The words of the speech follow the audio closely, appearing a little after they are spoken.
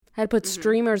I had to put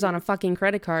streamers on a fucking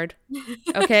credit card.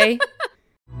 Okay?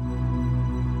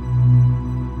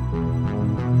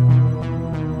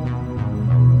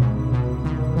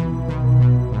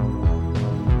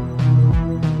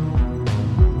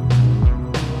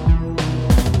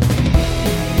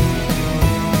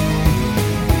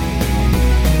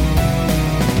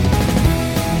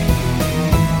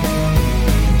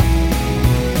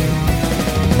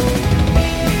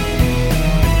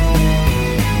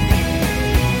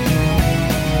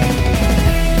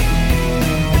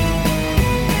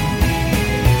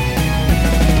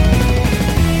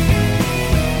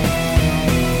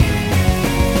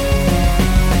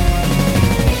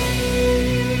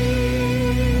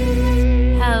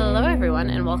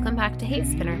 Hate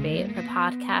Spinnerbait, the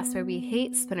podcast where we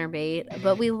hate spinnerbait,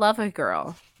 but we love a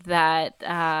girl that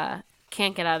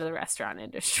can't get out of the restaurant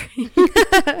industry.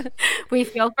 We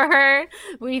feel for her.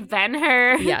 We've been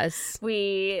her. Yes.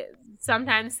 We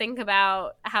sometimes think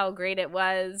about how great it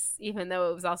was, even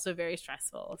though it was also very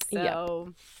stressful.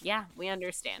 So, yeah, we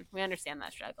understand. We understand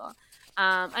that struggle.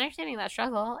 Understanding that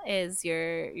struggle is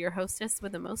your hostess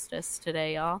with the mostest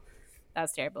today, y'all. That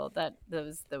was terrible. That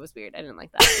was weird. I didn't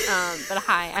like that. But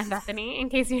hi, I'm Bethany, in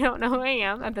case you don't know who I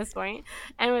am at this point.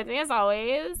 And with me, as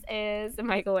always, is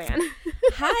Michael Ann.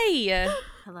 Hi.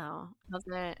 Hello. How's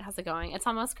it going? It's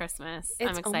almost Christmas.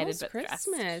 It's I'm excited almost but Christmas.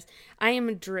 stressed. I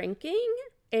am drinking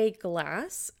a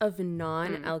glass of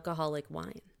non-alcoholic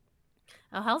wine.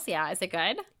 Oh, hells yeah. Is it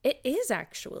good? It is,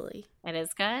 actually. It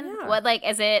is good? Yeah. What, like,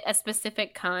 is it a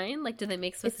specific kind? Like, do they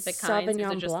make specific kinds? Or is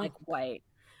Sauvignon it just, Blanc. like, white?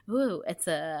 Ooh, it's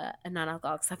a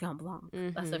non-alcoholic Sauvignon Blanc.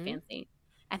 That's so fancy.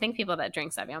 I think people that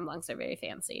drink Sauvignon Blancs are very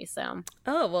fancy. So,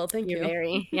 oh well, thank you.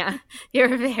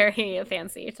 You're very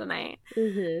fancy tonight.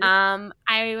 Mm-hmm.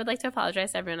 I would like to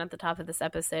apologize to everyone at the top of this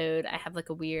episode. I have like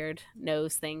a weird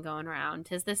nose thing going around.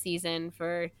 'Tis the season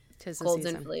for colds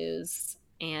and flus,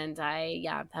 and I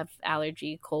have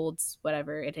allergy, colds,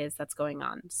 whatever it is that's going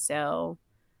on. So,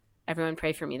 everyone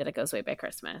pray for me that it goes away by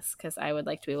Christmas, because I would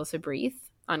like to be able to breathe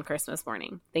on Christmas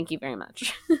morning. Thank you very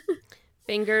much.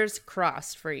 Fingers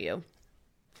crossed for you.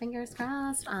 Fingers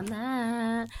crossed on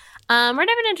that. We're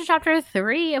diving into chapter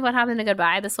 3 of What Happened to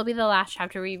Goodbye. This will be the last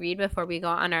chapter we read before we go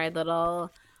on our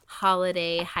little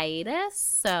holiday hiatus.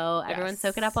 So everyone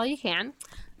soak it up while you can.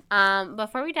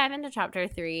 Before we dive into chapter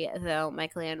 3, though,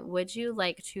 Michael Ann, would you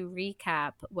like to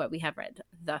recap what we have read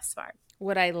thus far?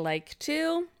 Would I like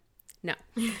to? No.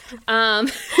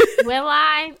 Will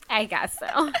I? I guess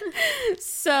so.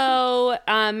 So,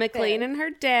 McLean and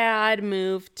her dad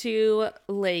moved to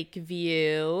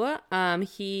Lakeview.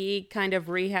 He kind of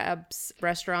rehabs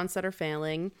restaurants that are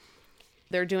failing.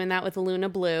 They're doing that with Luna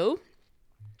Blue.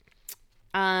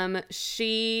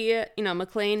 McLean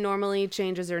normally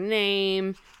changes her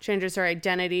name, changes her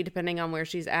identity depending on where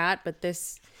she's at, but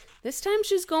this time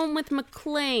she's going with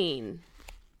McLean.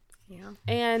 Yeah.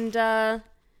 And,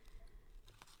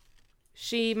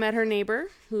 she met her neighbor,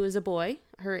 who is a boy,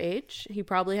 her age. He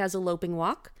probably has a loping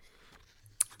walk.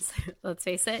 Let's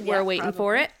face it. We're waiting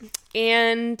for it.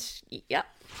 And, yep.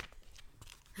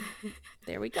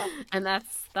 There we go. And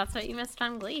that's what you missed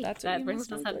on Glee. That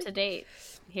brings us up to date.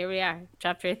 Here we are.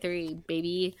 Chapter 3,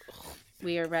 baby.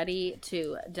 We are ready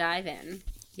to dive in.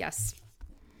 Yes.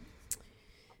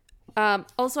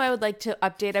 Also, I would like to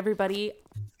update everybody.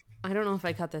 I don't know if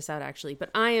I cut this out, actually,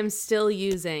 but I am still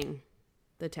using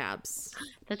the tabs.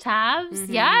 The tabs?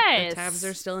 Mm-hmm. Yes. The tabs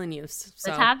are still in use.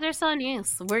 So. The tabs are still in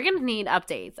use. We're going to need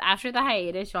updates. After the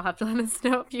hiatus, you'll have to let us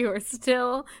know if you are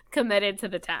still committed to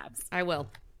the tabs. I will.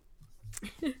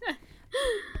 It's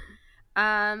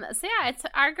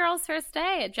our girl's first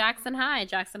day at Jackson High.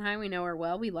 Jackson High, we know her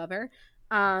well. We love her.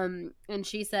 And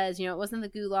she says, it wasn't the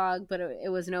gulag, but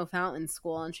it was no fountain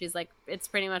school. And she's like, it's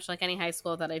pretty much like any high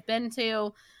school that I've been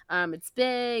to. It's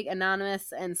big,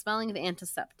 anonymous, and smelling of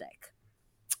antiseptic.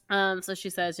 So she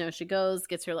says, she goes,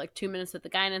 gets her like 2 minutes with the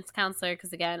guidance counselor,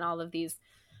 because again, all of these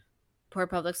poor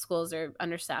public schools are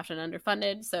understaffed and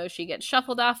underfunded. So she gets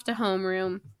shuffled off to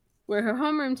homeroom, where her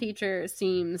homeroom teacher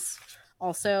seems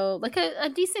also like a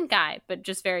decent guy, but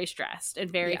just very stressed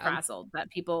and very frazzled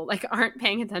that people like aren't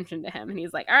paying attention to him. And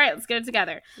he's like, all right, let's get it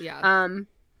together. Yeah.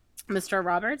 Mr.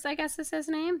 Roberts, I guess is his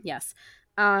name. Yes.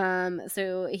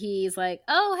 So he's like,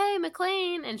 oh, hey,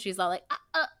 McLean. And she's all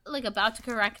like about to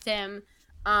correct him.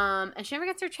 And she never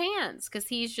gets her chance, because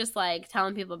he's just like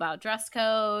telling people about dress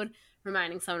code,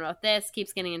 reminding someone about this,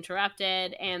 keeps getting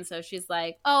interrupted. And so she's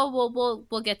like, oh, well,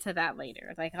 we'll get to that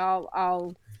later. Like,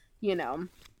 I'll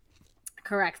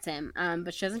correct him.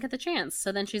 But she doesn't get the chance.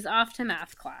 So then she's off to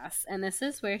math class. And this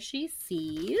is where she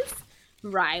sees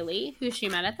Riley, who she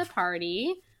met at the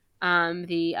party.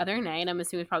 the other night. I'm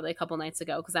assuming probably a couple nights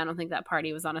ago, because I don't think that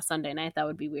party was on a Sunday night. That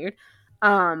would be weird.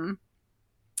 And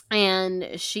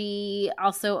she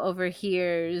also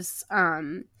overhears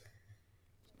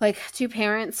like two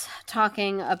parents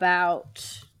talking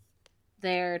about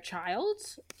their child,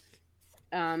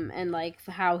 and like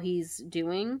how he's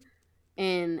doing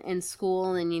in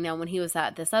school. And, you know, when he was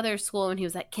at this other school, when he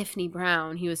was at Kiffney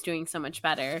Brown, he was doing so much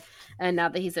better. And now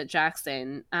that he's at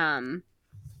Jackson,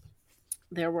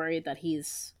 they're worried that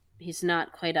he's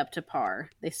not quite up to par.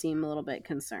 They seem a little bit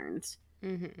concerned.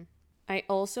 Mm-hmm. I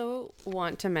also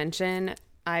want to mention,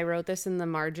 I wrote this in the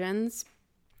margins,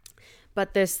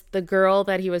 but the girl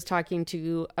that he was talking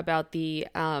to about the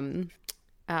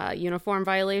uniform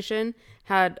violation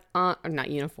had on, or not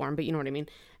uniform, but you know what I mean,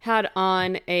 had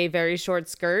on a very short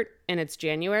skirt, and it's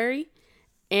January.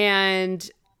 And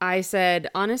I said,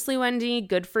 honestly, Wendy,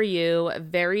 good for you.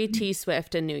 Very T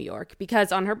Swift in New York,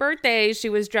 because on her birthday, she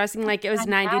was dressing like it was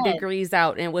 90 degrees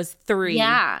out, and it was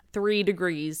 3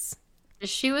 degrees.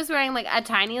 She was wearing like a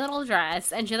tiny little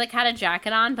dress, and she like had a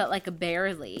jacket on, but like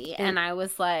barely. And I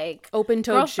was like,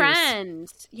 open-toed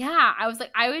shoes. Yeah, I was like,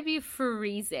 I would be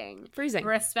freezing.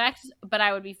 Respect, but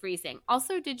I would be freezing.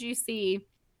 Also, did you see?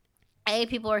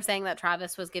 People were saying that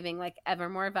Travis was giving like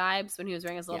Evermore vibes when he was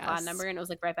wearing his little pod number, and it was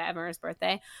like right by Evermore's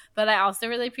birthday. But I also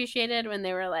really appreciated when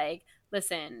they were like,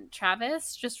 listen,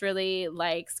 Travis just really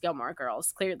likes Gilmore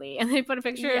Girls, clearly. And they put a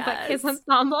picture of like his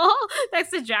ensemble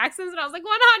next to Jackson's, and I was like, 100%,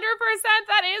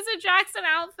 that is a Jackson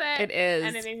outfit. It is.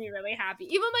 And it made me really happy.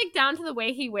 Even like down to the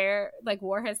way he wore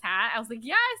his hat. I was like,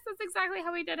 yes, that's exactly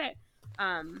how he did it.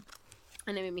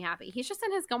 And it made me happy. He's just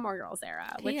in his Gilmore Girls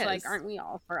era, which like, aren't we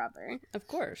all forever? Of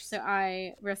course. So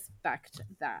I respect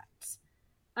that.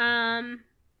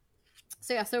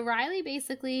 So Riley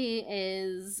basically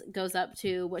goes up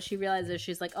to what she realizes.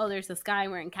 She's like, oh, there's this guy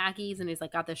wearing khakis, and he's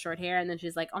like got this short hair. And then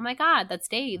she's like, oh my God, that's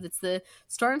Dave. It's the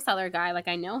storm cellar guy. Like,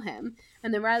 I know him.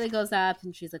 And then Riley goes up,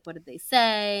 and she's like, what did they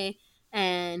say?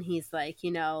 And he's like, you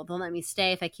know, they'll let me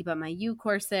stay if I keep up my U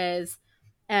courses,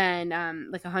 and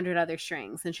like 100 other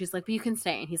strings. And she's like, but you can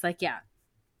stay. And he's like, yeah.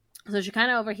 So she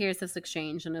kind of overhears this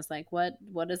exchange and is like, what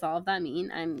does all of that mean?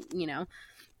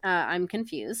 I'm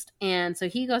confused. And so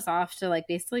he goes off to like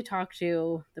basically talk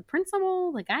to the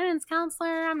principal, the guidance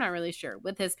counselor, I'm not really sure,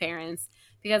 with his parents,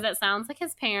 because it sounds like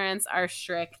his parents are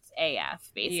strict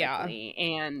AF, basically. Yeah.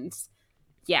 And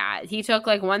yeah, he took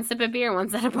like one sip of beer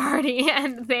once at a party,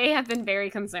 and they have been very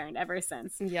concerned ever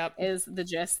since. Yep. Is the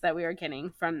gist that we were getting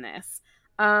from this.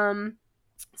 So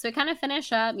we kind of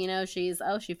finish up, you know, she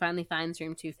finally finds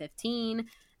room 215,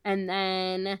 and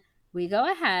then we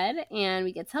go ahead and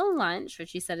we get to lunch, which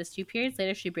she said is 2 periods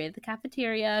later. She braved the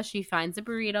cafeteria. She finds a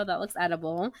burrito that looks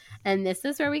edible. And this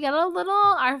is where we get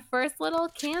our first little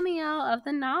cameo of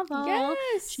the novel.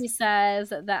 Yes. She says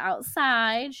that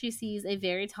outside she sees a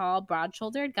very tall,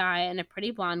 broad-shouldered guy and a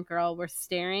pretty blonde girl. We're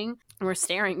sharing an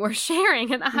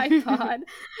iPod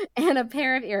and a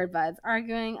pair of earbuds,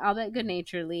 arguing, albeit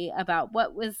good-naturedly, about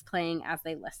what was playing as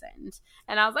they listened.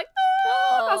 And I was like,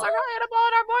 oh, that's our relatable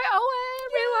and our boy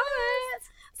Owen. We love it.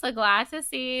 So glad to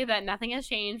see that nothing has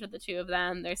changed with the two of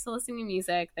them. They're still listening to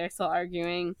music. They're still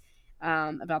arguing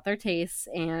about their tastes.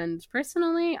 And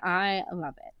personally, I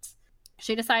love it.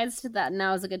 She decides that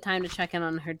now is a good time to check in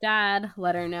on her dad,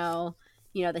 let her know,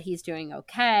 you know, that he's doing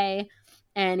okay.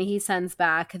 And he sends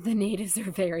back, the natives are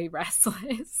very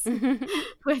restless,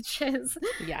 which is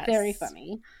very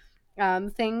funny.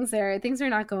 Things are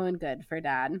not going good for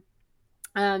Dad.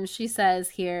 She says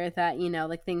here that, you know,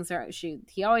 like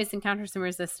he always encounters some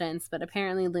resistance, but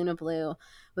apparently Luna Blue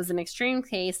was an extreme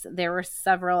case. There were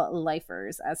several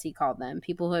lifers, as he called them,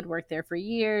 people who had worked there for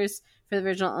years for the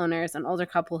original owners, an older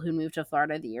couple who moved to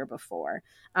Florida the year before.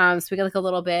 So we get like a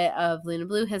little bit of Luna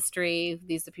Blue history.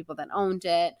 These are people that owned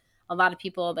it. A lot of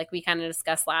people, like we kind of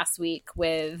discussed last week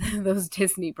with those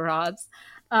Disney broads.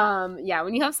 When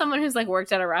you have someone who's like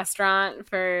worked at a restaurant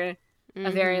for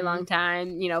a very long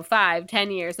time, you know,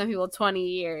 5-10 years, some people 20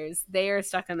 years, they are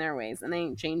stuck in their ways, and they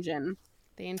ain't changing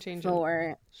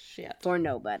for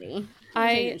nobody.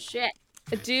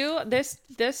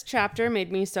 This chapter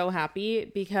made me so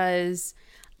happy, because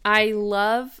I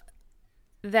love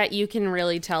that you can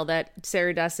really tell that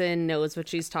Sarah Dessen knows what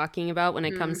she's talking about when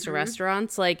it comes to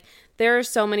restaurants. Like, there are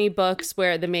so many books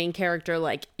where the main character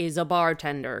like is a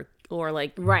bartender or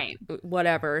like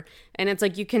whatever, and it's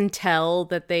like you can tell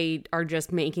that they are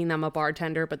just making them a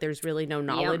bartender, but there's really no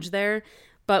knowledge there.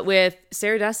 But with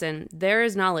Sarah Dessen, there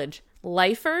is knowledge.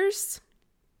 Lifers,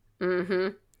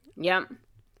 yep,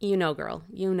 you know, girl,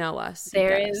 you know us.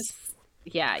 There is,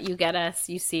 you get us,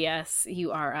 you see us,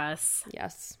 you are us.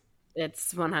 Yes.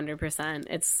 It's 100%.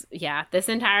 It's, yeah, this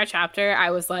entire chapter,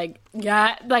 I was like,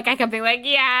 yeah, like I kept being like,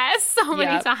 yes, so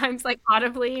many times, like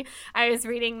audibly. I was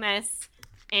reading this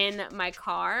in my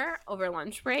car over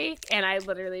lunch break, and I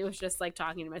literally was just like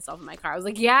talking to myself in my car. I was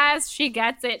like, yes, she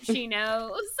gets it. She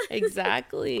knows.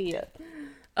 Exactly.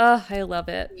 Oh, I love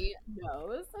it. She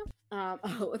knows.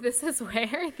 This is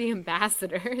where the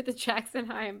ambassador, the Jackson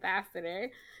High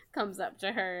ambassador, comes up to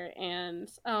her,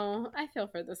 and I feel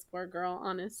for this poor girl,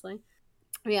 honestly.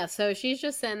 Yeah, so she's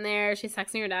just sitting there, she's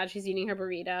texting her dad, she's eating her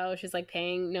burrito, she's like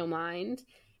paying no mind,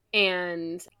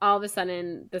 and all of a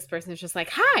sudden this person is just like,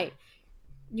 hi,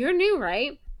 you're new,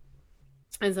 right?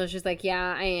 And so she's like,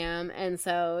 yeah, I am. And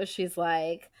so she's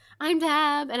like, I'm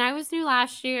Deb, and I was new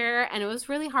last year, and it was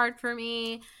really hard for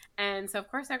me. And so, of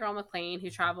course, our girl McLean,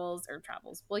 who travels,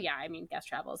 well, yeah, I mean, guest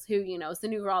travels, who, you know, is the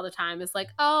new girl all the time, is like,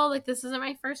 oh, like, this isn't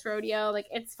my first rodeo. Like,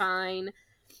 it's fine.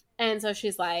 And so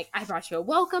she's like, I brought you a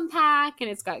welcome pack,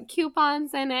 and it's got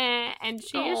coupons in it. And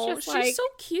she is just like, she's so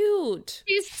cute.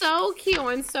 She's so cute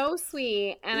and so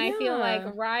sweet. And I feel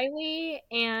like Riley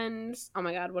and, oh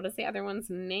my God, what is the other one's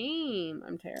name?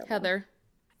 I'm terrible.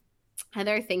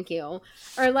 Heather, thank you.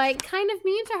 Are like kind of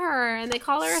mean to her, and they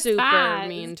call her a super spaz.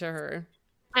 mean to her.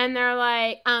 And they're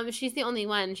like, she's the only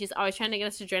one. She's always trying to get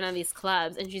us to join on these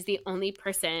clubs, and she's the only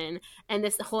person. And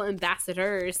this whole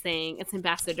ambassadors thing, it's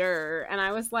ambassador. And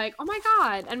I was like, oh my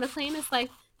God. And McLean is like,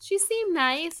 she seemed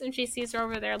nice, and she sees her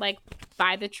over there like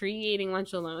by the tree eating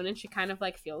lunch alone, and she kind of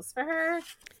like feels for her.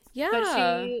 Yeah. But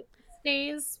she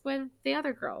stays with the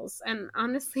other girls. And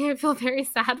honestly, I feel very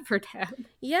sad for Deb.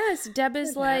 Yes, Deb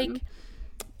is like,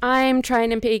 I'm trying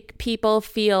to make people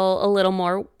feel a little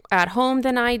more at home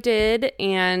than I did.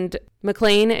 And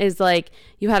McLean is like,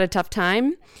 you had a tough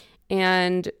time.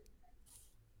 And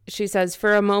she says,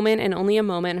 for a moment and only a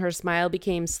moment, her smile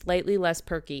became slightly less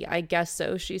perky. I guess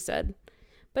so, she said.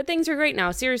 But things are great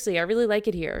now. Seriously, I really like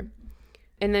it here.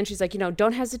 And then she's like, you know,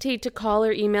 don't hesitate to call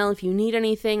or email if you need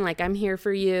anything. Like, I'm here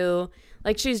for you.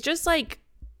 Like, she's just like,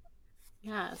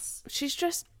 yes,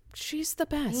 she's the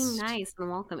best. Being nice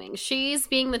and welcoming. She's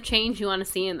being the change you want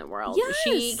to see in the world. Yes.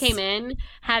 She came in,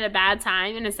 had a bad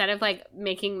time, and instead of like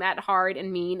making that hard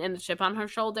and mean and the chip on her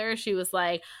shoulder, she was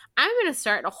like, I'm going to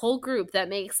start a whole group that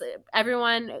makes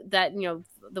everyone that, you know,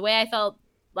 the way I felt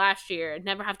last year,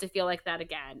 never have to feel like that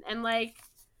again. And like,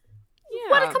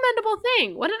 what a commendable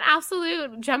thing. What an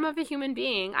absolute gem of a human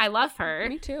being. I love her.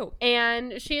 Me too.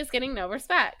 And she is getting no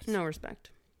respect. No respect.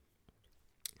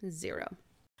 Zero.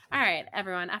 All right,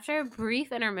 everyone. After a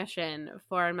brief intermission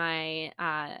for my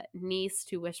niece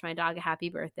to wish my dog a happy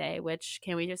birthday, which,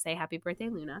 can we just say happy birthday,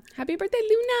 Luna? Happy birthday,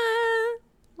 Luna!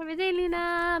 Happy birthday,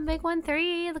 Luna! Big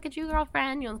 1-3. Look at you,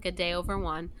 girlfriend. You look a day over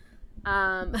one.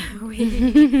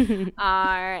 We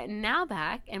are now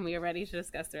back, and we are ready to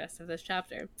discuss the rest of this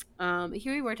chapter.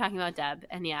 Here we were talking about Deb,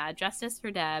 and yeah, justice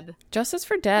for Deb. Justice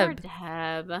for Deb. Poor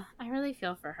Deb. I really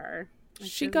feel for her.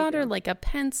 She got her like a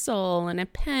pencil and a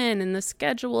pen and the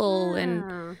schedule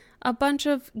and a bunch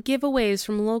of giveaways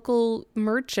from local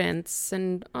merchants,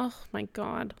 and oh my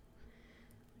God.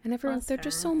 And everyone, they're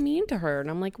just so mean to her,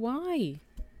 and I'm like, why?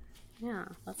 Yeah,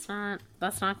 that's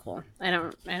not cool. I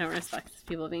don't respect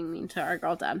people being mean to our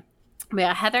girl Deb. But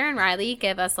yeah, Heather and Riley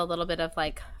give us a little bit of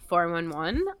like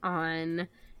 411 on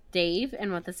Dave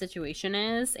and what the situation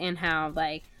is, and how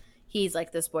like he's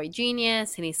like this boy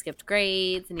genius, and he skipped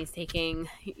grades, and he's taking,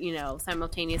 you know,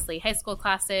 simultaneously high school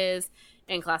classes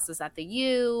and classes at the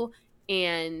U,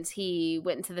 and he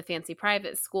went into the fancy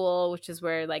private school, which is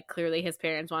where like clearly his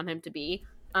parents want him to be.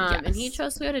 Yes. And he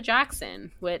chose to go to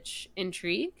Jackson, which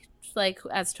intrigued, like,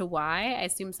 as to why. I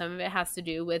assume some of it has to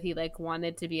do with he like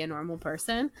wanted to be a normal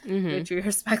person, which we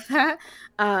respect that.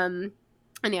 And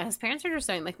yeah, his parents are just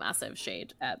throwing like massive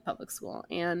shade at public school,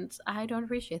 and I don't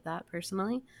appreciate that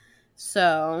personally.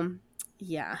 So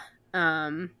yeah,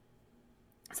 so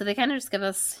they kind of just give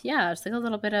us just like a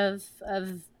little bit of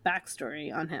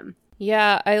backstory on him.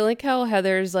 Yeah, I like how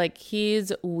Heather's like,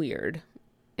 he's weird,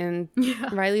 and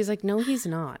Riley's like, no, he's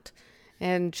not.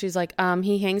 And she's like,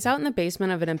 he hangs out in the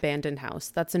basement of an abandoned house.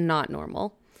 That's not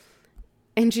normal.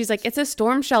 And she's like, it's a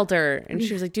storm shelter. And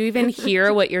she was like, do you even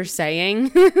hear what you're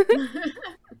saying?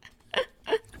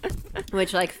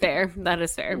 Which, like, fair. That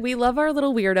is fair. We love our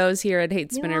little weirdos here at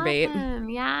Hate Spinnerbait.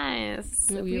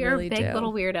 Yes. We are really big do.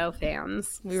 Little weirdo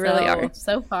fans. We really are.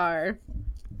 So far,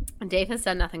 Dave has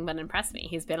done nothing but impress me.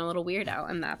 He's been a little weirdo,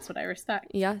 and that's what I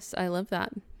respect. Yes, I love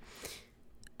that.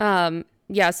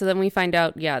 Yeah, so then we find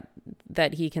out,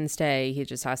 that he can stay. He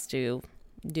just has to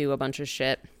do a bunch of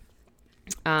shit.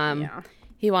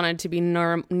 He wanted to be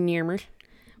normal.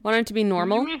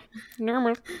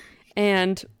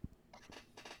 And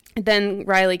then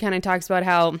Riley kind of talks about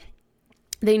how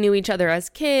they knew each other as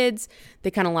kids.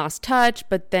 They kind of lost touch.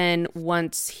 But then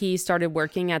once he started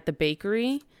working at the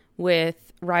bakery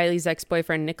with Riley's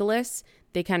ex-boyfriend, Nicholas,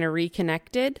 they kind of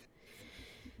reconnected.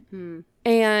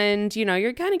 And, you know,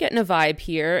 you're kind of getting a vibe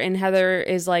here. And Heather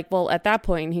is like, well, at that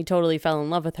point, he totally fell in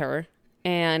love with her.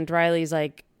 And Riley's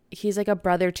like, he's like a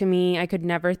brother to me. I could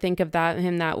never think of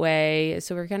him that way.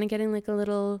 So we're kind of getting like a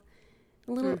little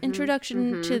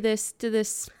introduction to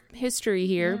this history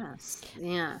here.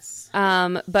 Yes.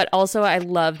 But also I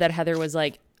love that Heather was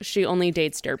like, she only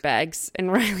dates dirtbags. And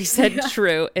Riley said,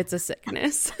 true, it's a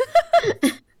sickness.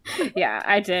 Yeah,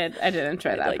 I did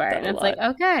enjoy that part. And it's like,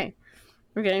 okay.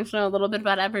 We're getting to know a little bit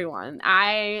about everyone.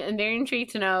 I am very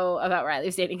intrigued to know about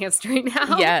Riley's dating history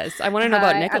now. Yes, I want to know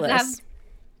about Nicholas.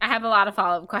 I have a lot of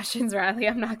follow-up questions, Riley.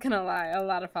 I'm not going to lie. A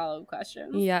lot of follow-up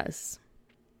questions. Yes.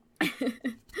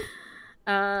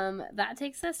 That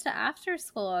takes us to after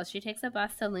school. She takes a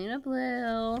bus to Luna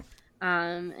Blue,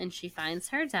 and she finds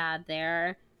her dad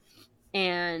there.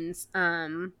 And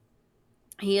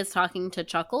he is talking to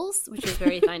Chuckles, which is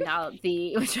where you find out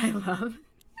which I love.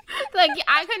 Like,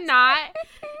 I could not,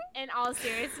 in all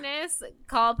seriousness,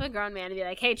 call up a grown man and be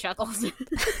like, hey, Chuckles.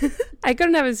 I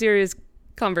couldn't have a serious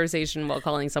conversation while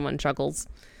calling someone Chuckles.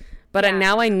 But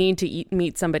now I need to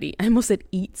meet somebody. I almost said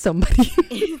eat somebody.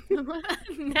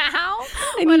 Now?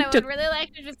 I would really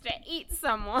like to just eat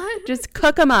someone. Just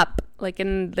cook them up. Like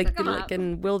in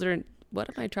wilderness. What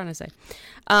am I trying to say?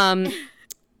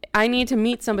 I need to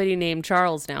meet somebody named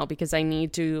Charles now because I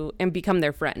need to and become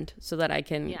their friend so that I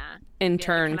can in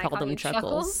turn call them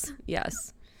Chuckles.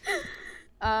 Yes.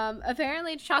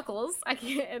 Apparently Chuckles,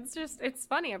 it's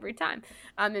funny every time.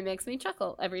 It makes me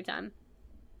chuckle every time.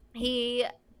 He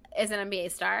is an NBA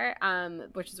star,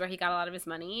 which is where he got a lot of his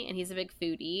money, and he's a big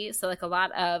foodie. So like a lot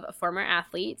of former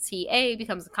athletes, he A,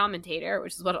 becomes a commentator,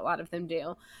 which is what a lot of them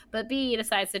do, but B,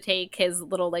 decides to take his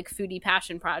little like foodie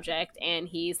passion project, and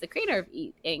he's the creator of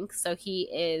Eat Inc. So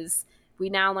we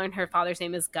now learn her father's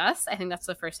name is Gus. I think that's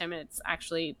the first time it's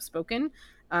actually spoken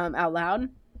out loud,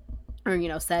 or, you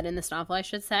know, said in this novel, I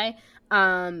should say.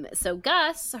 So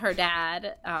Gus, her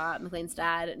dad, McLean's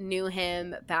dad, knew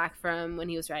him back from when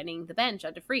he was riding the bench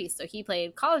at DeFreeze. So he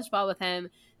played college ball with him.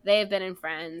 They have been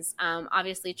friends.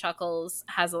 Obviously, Chuckles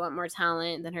has a lot more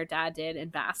talent than her dad did in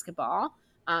basketball.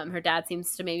 Her dad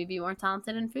seems to maybe be more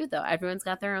talented in food, though. Everyone's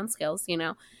got their own skills, you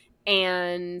know.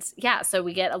 And yeah, so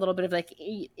we get a little bit of like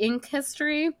ink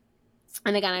history.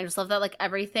 And again, I just love that like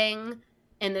everything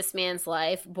in this man's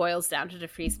life boils down to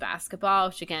DeFreeze basketball,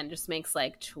 which again just makes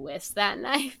like twist that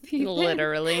knife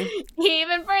literally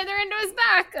even further into his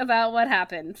back about what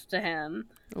happened to him.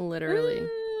 Literally.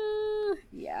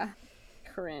 Yeah.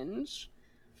 Cringe.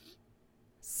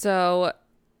 So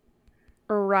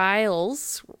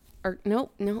Riles, or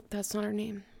no, that's not her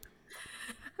name.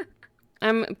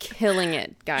 I'm killing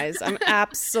it, guys. I'm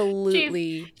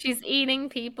absolutely... She's eating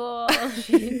people.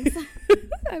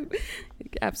 I'm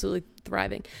absolutely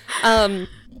thriving.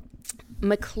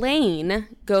 McLean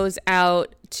goes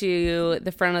out to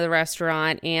the front of the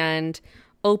restaurant, and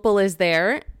Opal is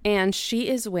there, and she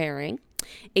is wearing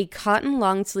a cotton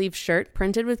long sleeve shirt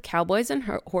printed with cowboys and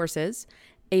horses,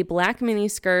 a black mini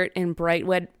skirt, and bright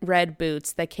red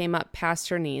boots that came up past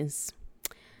her knees.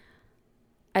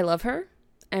 I love her.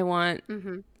 I want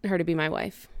her to be my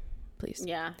wife, please.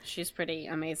 Yeah, she's pretty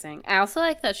amazing. I also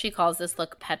like that she calls this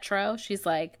look Petro. She's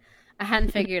like, I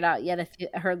hadn't figured out yet if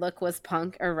her look was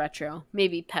punk or retro.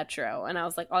 Maybe Petro. And I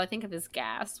was like, all I think of is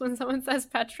gas when someone says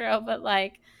Petro. But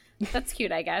like, that's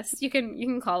cute, I guess. You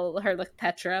can call her look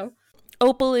Petro.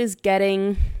 Opal is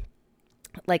getting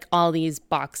like all these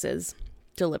boxes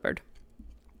delivered.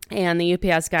 And the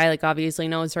UPS guy like obviously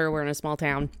knows her. We're in a small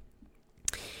town.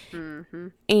 Mm-hmm.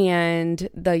 And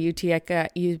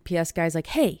the UPS guy's like,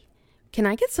 hey, can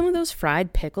I get some of those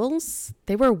fried pickles?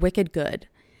 They were wicked good.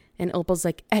 And Opal's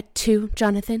like, at 2,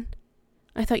 Jonathan?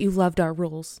 I thought you loved our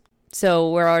rolls. So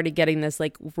we're already getting this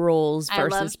like rolls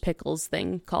versus pickles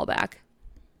thing callback.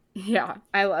 Yeah,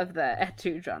 I love the at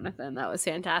 2, Jonathan. That was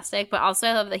fantastic. But also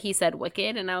I love that he said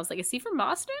wicked. And I was like, is he from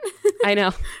Boston? I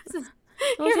know.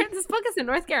 This book is in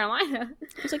North Carolina.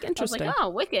 I was like, interesting. I was like, oh,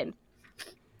 wicked.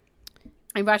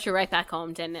 It brought you right back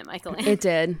home, didn't it, Michael? It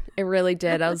did. It really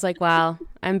did. I was like, wow,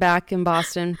 I'm back in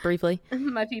Boston briefly.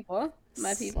 My people.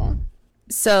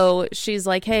 So she's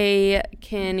like, hey,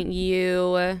 can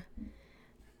you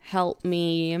help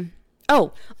me?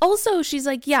 Oh, also she's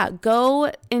like, yeah,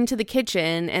 go into the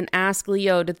kitchen and ask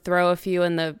Leo to throw a few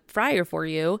in the fryer for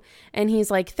you. And he's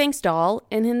like, thanks, doll.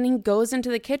 And then he goes into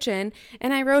the kitchen.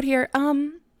 And I wrote here,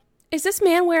 is this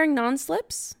man wearing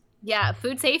non-slips? Yeah,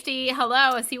 food safety.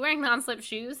 Hello, is he wearing non-slip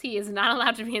shoes? He is not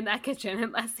allowed to be in that kitchen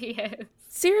unless he is.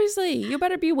 Seriously, you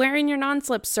better be wearing your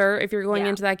non-slips, sir, if you're going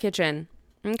into that kitchen.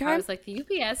 Okay. I was like, the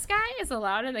UPS guy is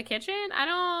allowed in the kitchen? I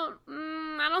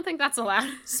don't think that's allowed.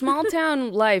 Small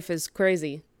town life is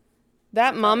crazy.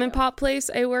 That mom and pop place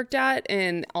I worked at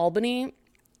in Albany,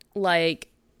 like,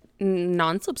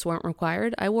 non-slips weren't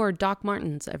required. I wore Doc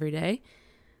Martens every day.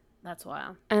 That's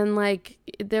wild. And, like,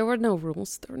 there were no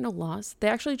rules. There were no laws. They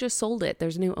actually just sold it.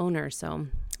 There's a new owner, so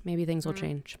maybe things will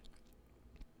change.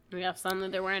 We have some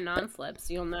that they're wearing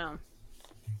non-slips. You'll know.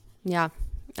 Yeah.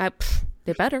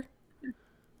 They better.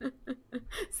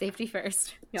 Safety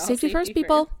first. Y'all, safety first,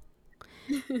 people.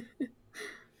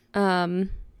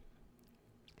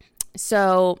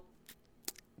 So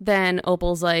then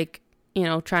Opal's like,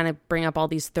 trying to bring up all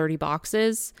these 30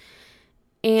 boxes.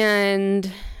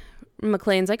 And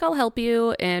McLean's like, I'll help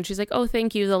you. And she's like, oh,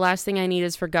 thank you. The last thing I need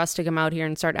is for Gus to come out here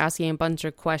and start asking a bunch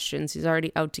of questions. He's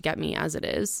already out to get me as it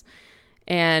is.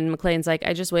 And McLean's like,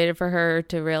 I just waited for her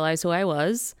to realize who I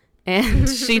was. And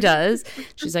she does.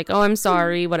 She's like, oh, I'm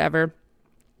sorry, whatever.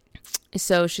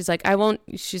 So she's like,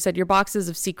 she said, your boxes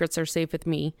of secrets are safe with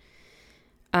me.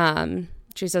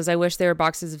 She says, I wish their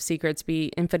boxes of secrets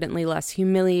be infinitely less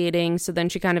humiliating. So then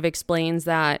she kind of explains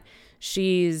that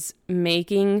she's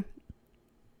making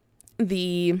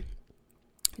the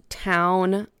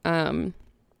town,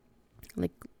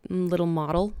 like little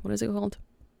model. What is it called?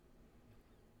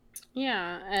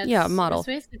 Yeah, model. It's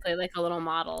basically like a little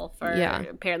model for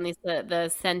apparently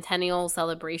the centennial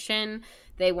celebration.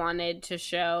 They wanted to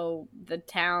show the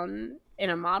town in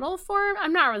a model form.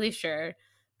 I'm not really sure,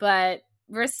 but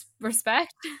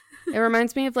respect. It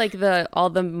reminds me of like all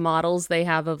the models they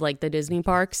have of like the Disney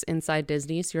parks inside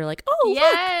Disney. So you're like, oh,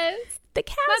 yes, look, the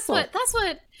castle. That's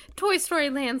what Toy Story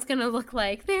Land's gonna look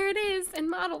like. There it is in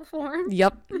model form.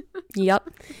 Yep.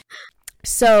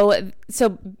 So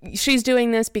she's doing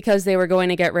this because they were going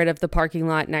to get rid of the parking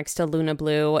lot next to Luna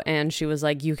Blue, and she was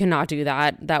like, you cannot do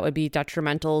that. That would be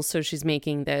detrimental. So she's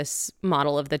making this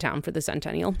model of the town for the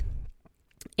Centennial.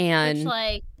 And which,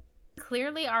 like,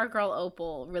 clearly our girl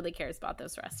Opal really cares about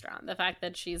this restaurant. The fact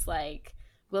that she's like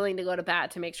willing to go to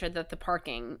bat to make sure that the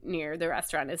parking near the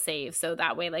restaurant is safe, so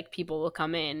that way like people will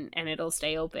come in and it'll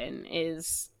stay open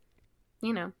is,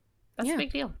 that's a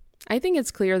big deal. I think it's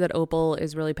clear that Opal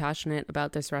is really passionate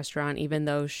about this restaurant, even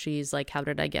though she's like, how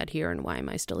did I get here and why am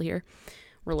I still here?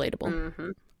 Relatable.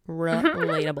 Mm-hmm.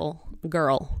 Relatable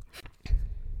girl.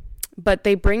 But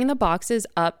they bring the boxes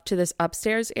up to this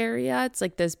upstairs area. It's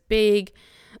like this big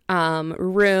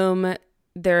room.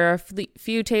 There are a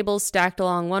few tables stacked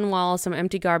along one wall, some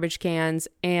empty garbage cans,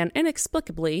 and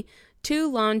inexplicably,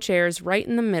 2 lawn chairs right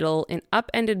in the middle, an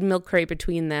upended milk crate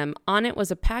between them. On it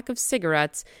was a pack of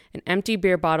cigarettes, an empty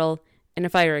beer bottle, and a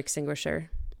fire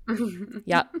extinguisher.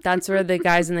 Yep, that's where the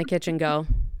guys in the kitchen go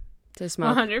to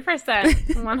smoke. 100%.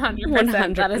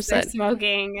 100%. That is their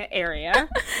smoking area.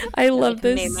 I love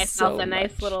this. Made myself so a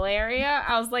nice much. little area.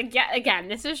 I was like, yeah, again,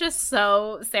 this is just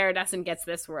so Sarah Dessen gets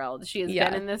this world. She has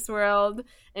been in this world,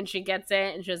 and she gets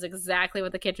it, and she knows exactly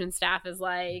what the kitchen staff is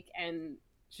like, and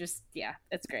just,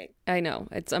 it's great. I know.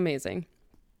 It's amazing.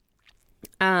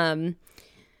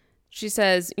 She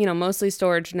says, mostly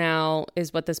storage now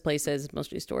is what this place is,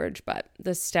 mostly storage, but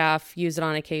the staff use it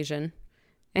on occasion.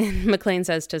 And McLean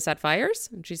says to set fires.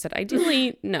 And she said,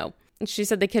 ideally, no. And she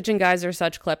said, the kitchen guys are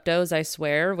such kleptos, I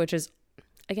swear, which is,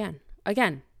 again,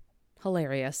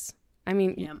 hilarious. I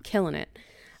mean, killing it.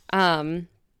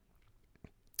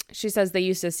 She says they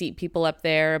used to seat people up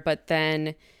there, but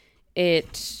then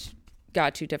it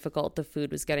got too difficult. The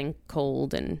food was getting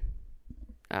cold and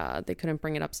they couldn't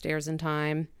bring it upstairs in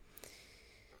time.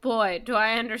 Boy, do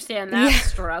I understand that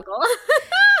struggle.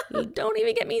 Don't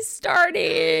even get me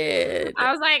started. I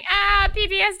was like,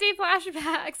 PTSD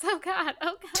flashbacks. Oh God.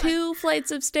 2 flights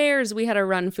of stairs we had to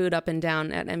run food up and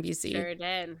down at NBC. Sure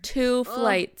did. 2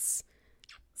 flights.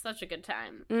 Such a good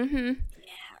time. Mm-hmm.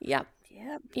 Yeah.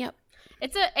 Yep.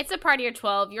 It's a party of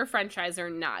 12. Your french fries are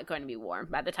not going to be warm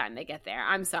by the time they get there.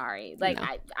 I'm sorry. Like, no.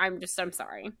 I'm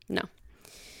sorry. No.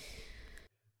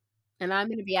 And I'm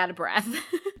going to be out of breath.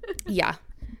 Yeah.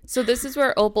 So this is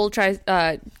where Opal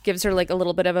gives her like a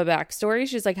little bit of a backstory.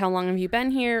 She's like, how long have you been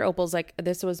here? Opal's like,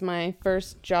 this was my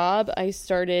first job. I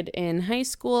started in high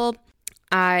school.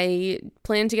 I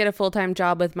planned to get a full-time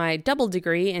job with my double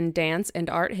degree in dance and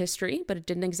art history, but it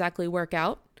didn't exactly work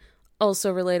out.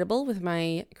 Also relatable with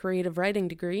my creative writing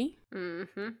degree.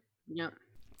 Mm-hmm. Yep.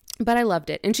 But I loved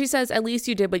it. And she says, at least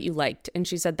you did what you liked. And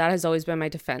she said, that has always been my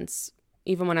defense,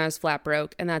 even when I was flat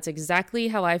broke. And that's exactly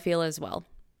how I feel as well.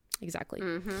 Exactly.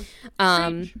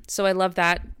 Mm-hmm. So I love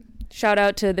that. Shout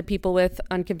out to the people with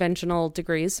unconventional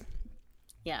degrees.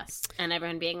 Yes. And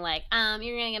everyone being like, you're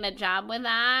going to get a job with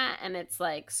that? And it's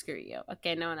like, screw you.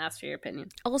 Okay, no one asked for your opinion.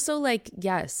 Also, like,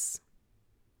 yes.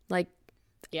 Like,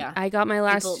 yeah, I got my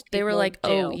last, they were like, do.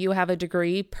 oh, you have a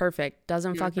degree? Perfect.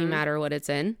 Doesn't fucking matter what it's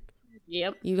in.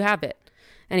 Yep. You have it.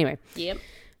 Anyway. Yep.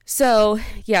 So,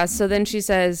 yeah, so then she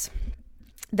says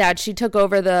that she took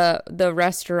over the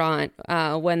restaurant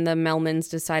when the Melmans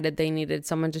decided they needed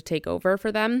someone to take over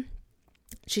for them.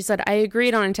 She said, I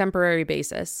agreed on a temporary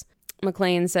basis.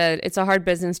 McLean said, it's a hard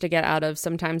business to get out of,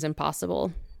 sometimes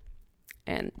impossible.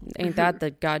 And ain't that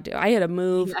the goddamn... I had to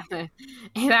move... Ain't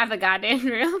that the goddamn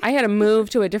truth? I had to move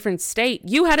to a different state.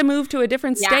 You had to move to a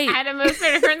different state. I had to move to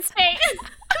a different state.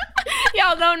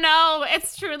 Y'all don't know.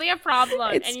 It's truly a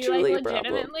problem. It's and you truly like a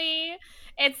problem. legitimately...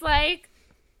 It's like,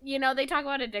 you know, they talk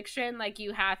about addiction. Like,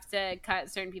 you have to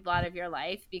cut certain people out of your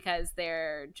life because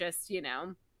they're just, you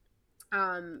know,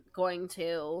 going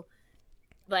to...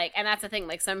 Like, and that's the thing,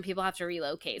 like, some people have to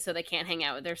relocate, so they can't hang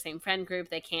out with their same friend group,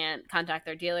 they can't contact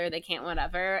their dealer, they can't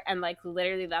whatever, and, like,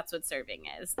 literally that's what serving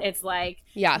is. It's like,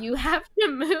 yeah, you have to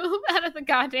move out of the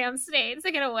goddamn state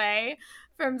to get away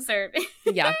from serving.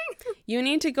 Yeah. You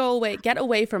need to go away, get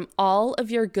away from all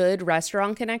of your good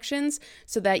restaurant connections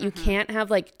so that you can't have,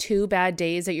 like, 2 bad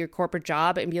days at your corporate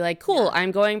job and be like, cool,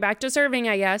 I'm going back to serving,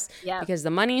 I guess, because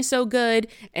the money's so good,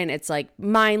 and it's, like,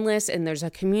 mindless, and there's a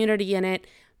community in it,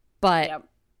 but...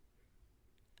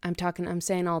 I'm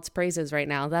saying all its praises right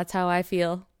now. That's how I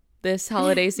feel this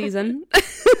holiday season.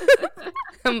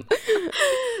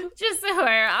 Just so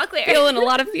we're all clear. Feeling a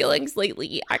lot of feelings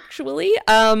lately, actually.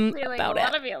 Feeling about a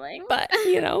lot of feelings. But,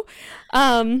 you know.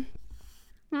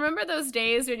 Remember those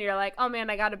days when you're like, oh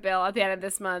man, I got a bill at the end of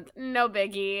this month. No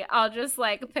biggie. I'll just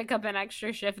like pick up an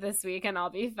extra shift this week and I'll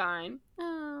be fine.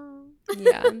 Oh.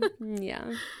 Yeah.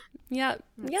 Yeah,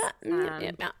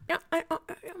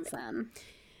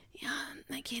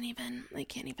 I can't even.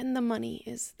 The money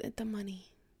is the money.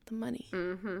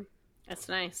 Mm-hmm. It's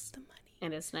nice. The money.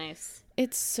 It is nice.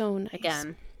 It's so nice.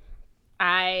 Again,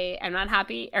 I am not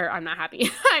happy, or I'm not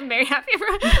happy. I'm very happy.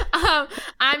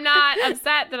 I'm not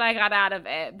upset that I got out of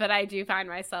it, but I do find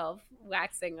myself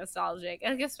waxing nostalgic,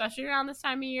 like, especially around this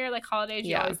time of year, like holidays.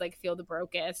 You always like feel the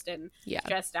brokest and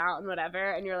stressed out and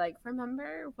whatever, and you're like,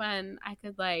 remember when I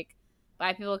could like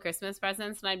buy people Christmas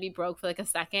presents and I'd be broke for like a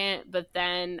second, but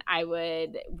then I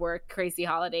would work crazy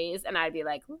holidays and I'd be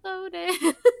like loaded.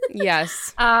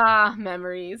 Yes.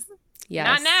 Memories. Yes.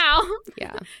 Not now.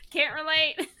 Yeah. Can't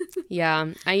relate.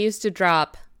 Yeah. I used to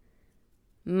drop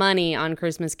money on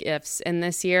Christmas gifts, and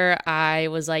this year I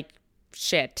was like,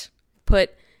 shit.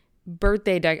 Put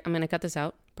birthday I'm going to cut this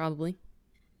out, probably.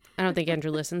 I don't think Andrew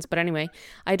listens, but anyway,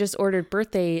 I just ordered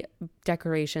birthday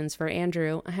decorations for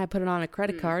Andrew. I had put it on a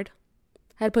credit card.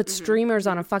 I had to put streamers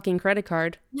on a fucking credit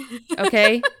card.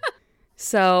 Okay?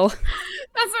 So.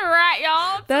 That's where we're at,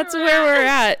 y'all. That's where we're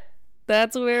at.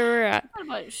 That's where we're at. What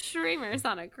about streamers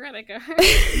on a credit card?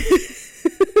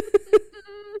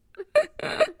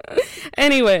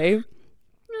 Anyway.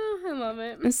 Oh, I love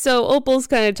it. So Opal's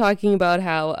kind of talking about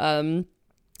how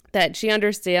that she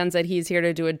understands that he's here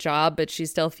to do a job, but she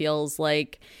still feels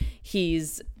like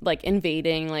he's like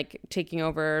invading, like taking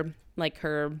over like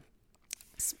her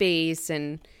space.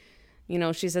 And you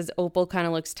know, she says Opal kind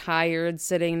of looks tired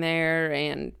sitting there,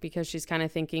 and because she's kind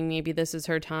of thinking maybe this is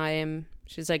her time.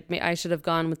 She's like, I should have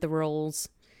gone with the roles,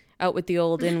 out with the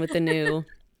old, in with the new,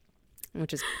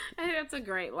 which is, I think that's a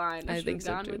great line. I think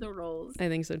so too. With the roles. I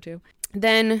think so too.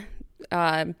 Then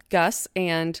Gus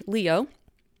and Leo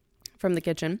from the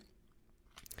kitchen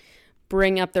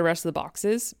bring up the rest of the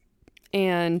boxes,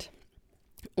 and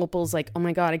Opal's like, oh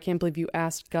my god, I can't believe you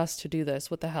asked Gus to do this.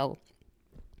 What the hell?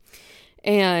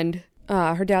 And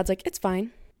her dad's like, it's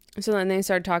fine. So then they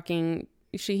start talking.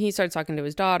 He starts talking to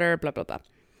his daughter, blah, blah, blah.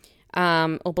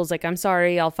 Opal's like, I'm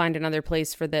sorry, I'll find another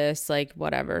place for this, like,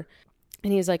 whatever.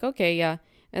 And he's like, okay, yeah.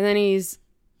 And then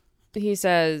he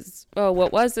says, oh,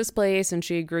 what was this place? And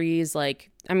she agrees,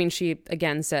 like, I mean, she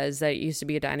again says that it used to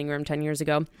be a dining room 10 years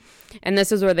ago. And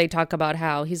this is where they talk about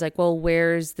how he's like, well,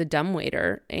 where's the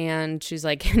dumbwaiter? And she's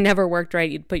like, it never worked right.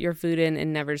 You'd put your food in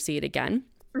and never see it again.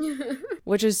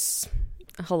 Which is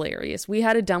hilarious. We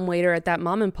had a dumbwaiter at that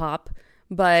mom and pop,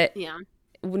 but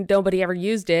nobody ever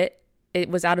used it. It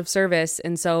was out of service.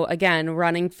 And so, again,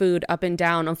 running food up and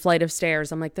down a flight of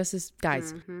stairs. I'm like, this is,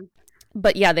 guys. Mm-hmm.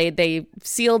 But yeah, they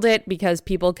sealed it because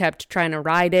people kept trying to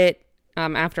ride it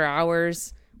So after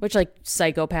hours, which, like,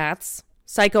 psychopaths.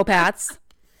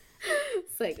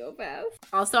 Psychopath.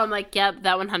 Also, I'm like, yep,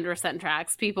 that 100%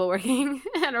 tracks. People working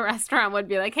at a restaurant would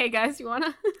be like, hey guys, you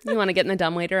wanna get in the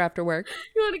dumbwaiter after work?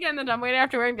 You wanna get in the dumbwaiter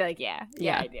after work? And be like, yeah,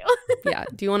 I do. Yeah.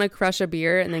 Do you want to crush a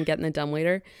beer and then get in the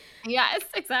dumbwaiter? Yes,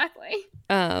 exactly.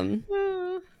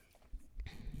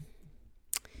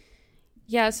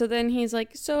 Yeah, so then he's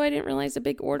like, so I didn't realize a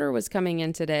big order was coming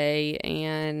in today.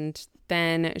 And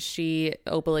then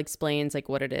Opal explains like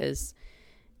what it is.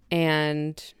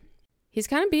 And he's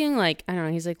kind of being like, I don't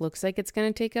know, he's like, looks like it's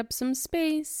going to take up some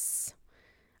space.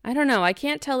 I don't know. I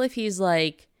can't tell if he's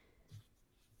like,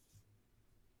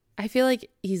 I feel like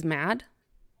he's mad.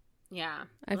 Yeah.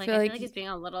 I feel like he's being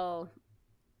a little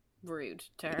rude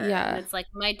to her. Yeah. And it's like,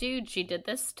 my dude, she did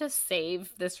this to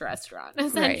save this restaurant,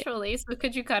 essentially. Right. So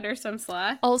could you cut her some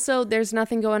slack? Also, there's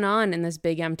nothing going on in this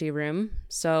big empty room.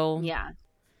 So yeah.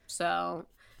 So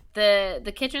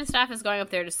the kitchen staff is going up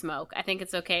there to smoke. I think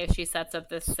it's okay if she sets up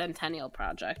this Centennial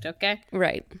project, okay?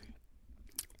 Right.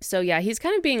 So yeah, he's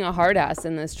kind of being a hard ass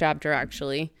in this chapter,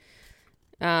 actually.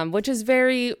 Which is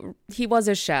he was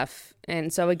a chef.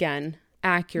 And so again,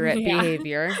 accurate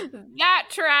behavior. That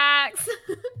tracks.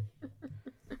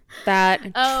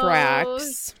 That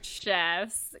tracks.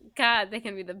 Chefs. God, they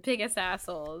can be the biggest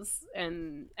assholes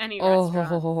in any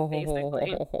restaurant,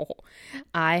 basically.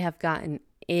 I have gotten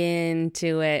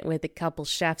into it with a couple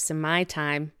chefs in my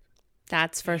time.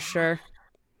 That's for sure.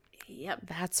 Yep.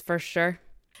 That's for sure.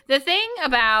 The thing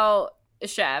about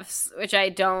chefs, which I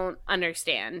don't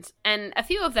understand, and a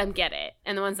few of them get it,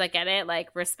 and the ones that get it, like,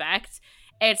 respect,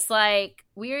 it's like,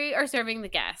 we are serving the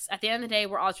guests. At the end of the day,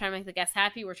 we're all trying to make the guests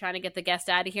happy. We're trying to get the guest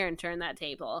out of here and turn that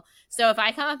table. So if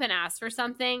I come up and ask for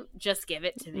something, just give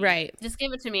it to me. Right. Just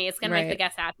give it to me. It's going to make the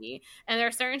guests happy. And there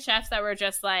are certain chefs that were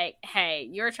just like, hey,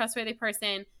 you're a trustworthy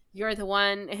person. You're the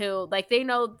one who, like, they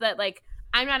know that, like,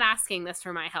 I'm not asking this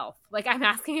for my health. Like, I'm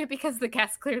asking it because the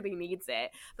guest clearly needs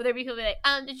it. But there are people who be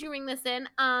like, did you ring this in?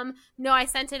 No, I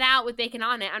sent it out with bacon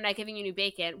on it. I'm not giving you new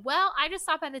bacon. Well, I just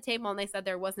stopped by the table and they said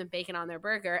there wasn't bacon on their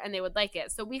burger and they would like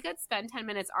it. So we could spend 10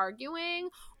 minutes arguing,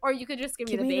 or you could just give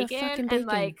me the bacon and,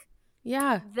 like,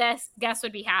 yeah, this guest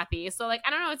would be happy. So, like, I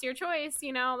don't know, it's your choice,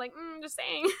 you know, like, just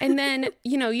saying. And then,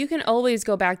 you know, you can always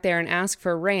go back there and ask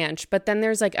for ranch, but then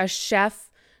there's like a chef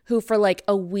who for like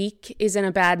a week is in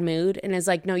a bad mood and is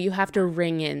like, no, you have to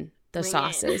ring in the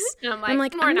sauces. And I'm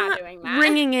like, we're not doing that.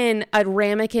 Ringing in a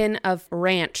ramekin of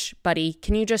ranch, buddy.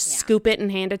 Can you just scoop it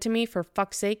and hand it to me, for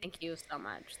fuck's sake? Thank you so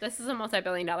much. This is a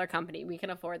multi-billion-dollar company. We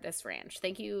can afford this ranch.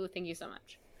 Thank you so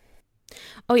much.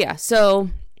 Oh yeah, so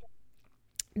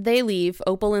they leave.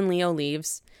 Opal and Leo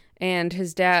leaves. And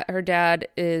her dad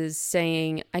is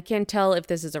saying, I can't tell if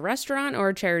this is a restaurant or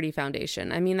a charity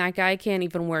foundation. I mean, that guy can't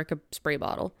even work a spray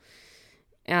bottle.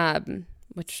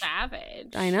 Which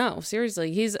savage. I know,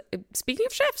 seriously. He's speaking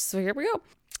of chefs, so here we go.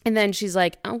 And then she's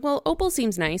like, oh, well, Opal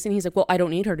seems nice. And he's like, well, I don't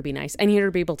need her to be nice. I need her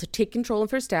to be able to take control of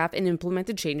her staff and implement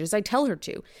the changes I tell her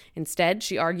to. Instead,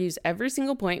 she argues every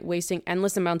single point, wasting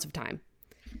endless amounts of time.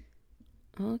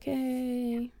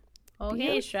 Okay,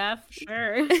 chef.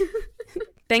 Sure.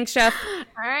 Thanks, chef.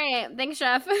 All right. Thanks,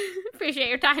 chef. Appreciate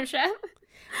your time, chef.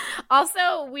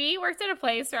 Also, we worked at a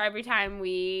place where every time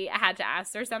we had to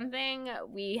ask her something,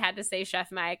 we had to say, chef,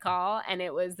 may I call? And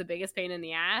it was the biggest pain in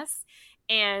the ass.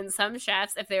 And some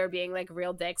chefs, if they were being like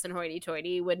real dicks and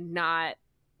hoity-toity, would not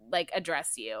like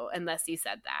address you unless you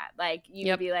said that. Like,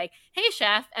 you'd be like, hey,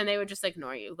 chef. And they would just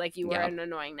ignore you. Like, you were an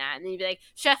annoying that. And then you'd be like,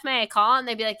 chef, may I call? And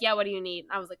they'd be like, yeah, what do you need?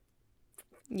 And I was like,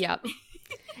 yep.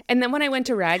 And then when I went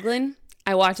to Raglan,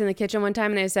 I walked in the kitchen one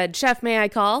time and I said, chef, may I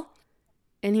call?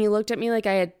 And he looked at me like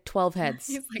I had 12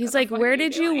 heads. He's like, where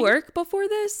did you work before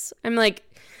this? I'm like,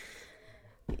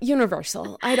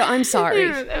 Universal. I'm sorry.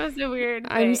 That was a weird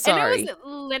thing. I'm sorry. And it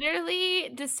was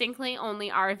literally distinctly only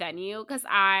our venue, because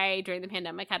during the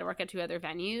pandemic, had to work at 2 other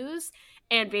venues.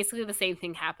 And basically the same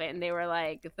thing happened. They were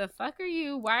like, the fuck are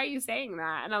you? Why are you saying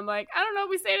that? And I'm like, I don't know.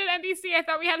 We say it at NBC. I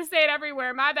thought we had to say it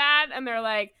everywhere. My bad. And they're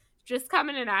like, just come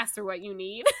in and ask her what you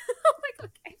need. I'm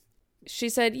like, okay. She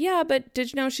said, yeah, but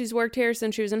did you know she's worked here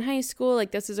since she was in high school?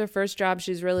 Like, this is her first job.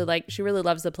 She really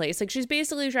loves the place. Like, she's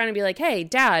basically trying to be like, hey,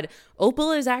 Dad,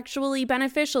 Opal is actually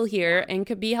beneficial here and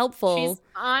could be helpful. She's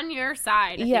on your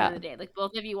side at the end of the day. Like,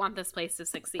 both of you want this place to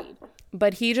succeed.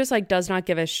 But he just, like, does not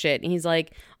give a shit. He's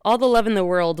like, all the love in the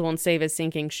world won't save a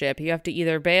sinking ship. You have to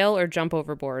either bail or jump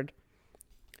overboard.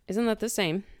 Isn't that the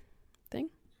same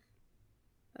thing?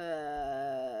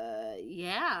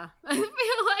 Yeah. I feel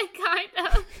like kind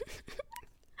of.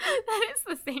 That is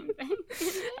the same thing.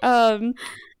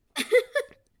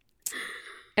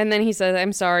 And then he says,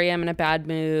 I'm sorry, I'm in a bad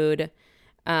mood.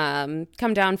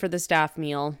 Come down for the staff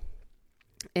meal.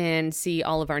 and see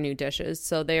all of our new dishes.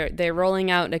 So they're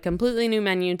rolling out a completely new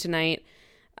menu tonight,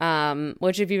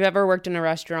 which if you've ever worked in a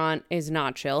restaurant is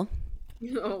not chill.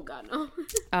 Oh God,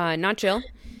 no. Not chill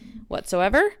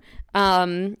whatsoever.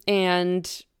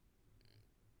 And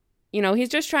you know, he's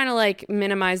just trying to like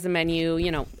minimize the menu,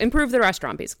 you know, improve the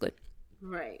restaurant basically.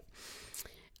 Right.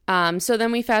 So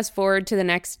then we fast forward to the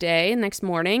next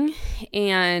morning,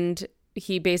 and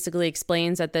he basically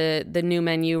explains that the new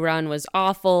menu run was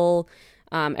awful.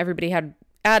 Everybody had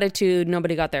attitude.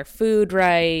 Nobody got their food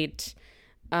right.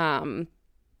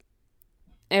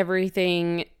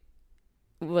 Everything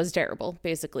was terrible,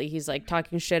 basically. He's like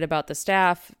talking shit about the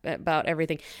staff, about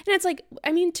everything. And it's like,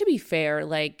 I mean, to be fair,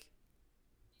 like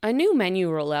a new menu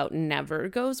rollout never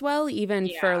goes well,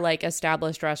 even for like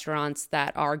established restaurants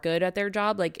that are good at their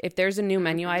job. Like if there's a new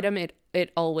menu item,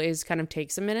 it always kind of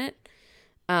takes a minute.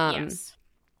 Yes.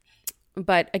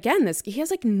 But again, he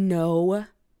has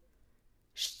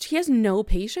no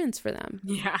patience for them.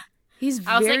 Yeah. He's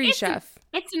very chef.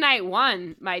 It's night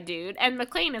one, my dude. And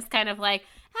McLean is kind of like,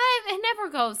 hey, it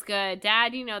never goes good,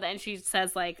 Dad. You know that. And she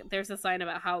says, like, there's a line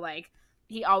about how, like,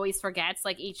 he always forgets,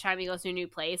 like, each time he goes to a new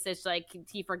place, it's like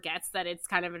he forgets that it's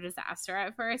kind of a disaster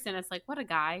at first. And it's like, what a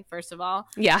guy, first of all.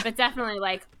 Yeah. But definitely,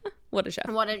 like, what a chef.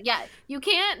 Yeah. You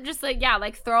can't just, like,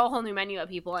 throw a whole new menu at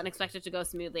people and expect it to go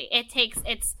smoothly.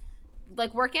 It's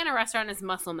like working in a restaurant is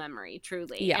muscle memory,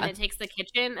 truly. Yeah. And it takes the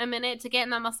kitchen a minute to get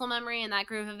in that muscle memory and that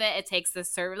groove of it. It takes the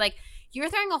server. Like, you're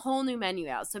throwing a whole new menu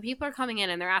out. So people are coming in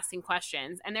and they're asking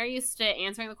questions, and they're used to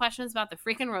answering the questions about the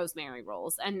freaking rosemary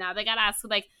rolls. And now they got to ask,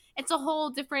 like, it's a whole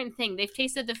different thing. They've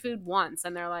tasted the food once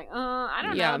and they're like, I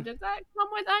don't know. Does that come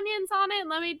with onions on it?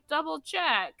 Let me double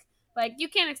check. Like, you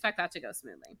can't expect that to go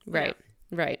smoothly. Right.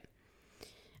 Right.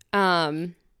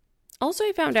 Also,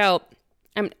 I found out.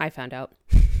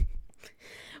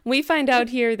 We find out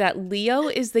here that Leo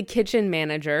is the kitchen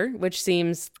manager, which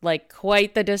seems like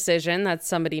quite the decision that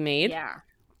somebody made. Yeah.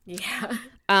 Yeah.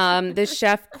 The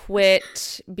chef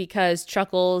quit because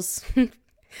Chuckles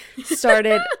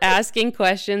started asking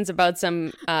questions about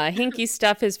some hinky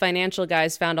stuff his financial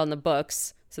guys found on the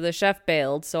books. So the chef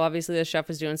bailed. So obviously the chef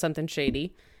was doing something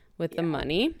shady with the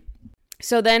money.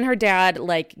 So then her dad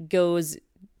like goes,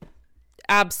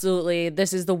 absolutely,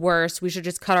 this is the worst. We should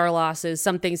just cut our losses.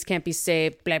 Some things can't be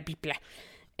saved, blah, blah, blah.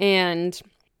 And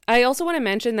I also want to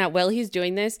mention that while he's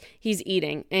doing this, he's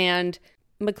eating. And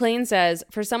McLean says,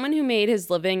 for someone who made his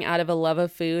living out of a love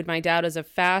of food, my dad was a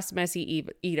fast, messy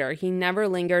eater. He never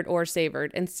lingered or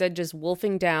savored, instead just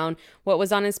wolfing down what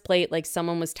was on his plate like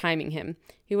someone was timing him.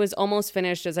 He was almost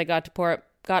finished as I got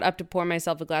up to pour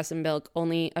myself a glass of milk,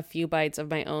 only a few bites of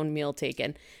my own meal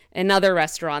taken. Another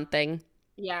restaurant thing.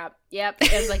 Yeah. Yep.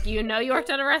 It's like, you worked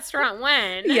at a restaurant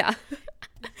when. Yeah.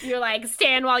 You're like,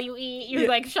 stand while you eat. You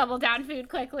like shovel down food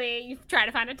quickly. You try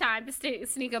to find a time to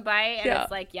sneak a bite. And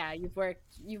it's like, yeah, you've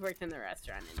worked in the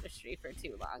restaurant industry for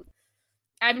too long.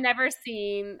 I've never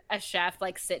seen a chef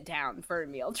like sit down for a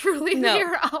meal. Truly, no.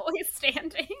 They're always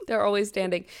standing. They're always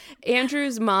standing.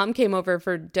 Andrew's mom came over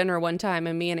for dinner one time,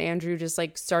 and me and Andrew just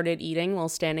like started eating while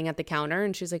standing at the counter.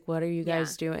 And she's like, "What are you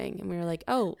guys doing?" And we were like,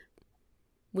 "Oh,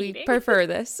 we prefer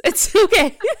this. It's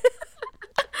okay."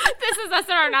 This is us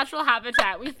in our natural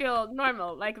habitat. We feel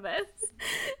normal like this.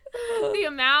 The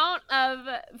amount of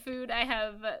food I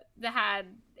have had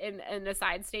in a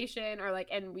side station, or like,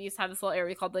 and we used to have this little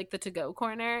area called like the to-go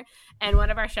corner, and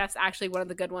one of our chefs, actually one of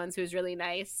the good ones who was really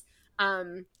nice,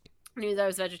 knew that I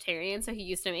was vegetarian, so he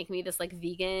used to make me this like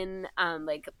vegan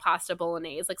like pasta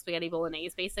bolognese, like spaghetti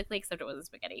bolognese basically, except it wasn't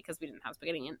spaghetti because we didn't have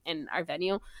spaghetti in our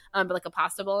venue, but like a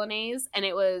pasta bolognese, and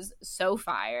it was so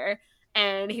fire.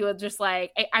 And he would just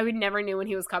like, I would never knew when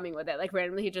he was coming with it. Like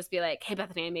randomly he'd just be like, "Hey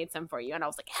Bethany, I made some for you." And I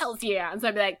was like, "Hell yeah." And so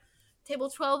I'd be like, "Table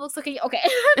 12 looks okay."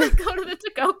 Like, go to the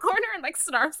to-go corner and like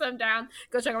snarf some down.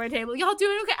 Go check on my table. "Y'all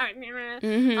doing okay?"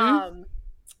 Mm-hmm.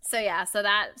 So yeah, so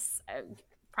that's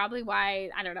probably why,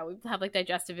 I don't know, we have like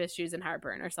digestive issues and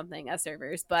heartburn or something as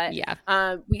servers. But yeah,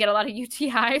 we get a lot of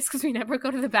UTIs because we never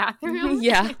go to the bathroom.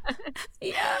 Yeah.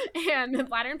 Yeah. And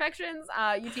bladder infections,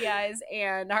 UTIs,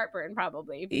 and heartburn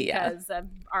probably because of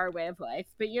our way of life.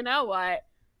 But you know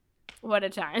what a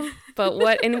time.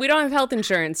 And we don't have health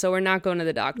insurance, so we're not going to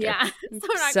the doctor. Yeah, so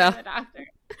we're not going to the doctor.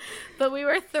 But we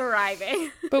were thriving.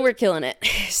 But we're killing it,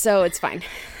 so it's fine.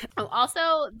 Oh,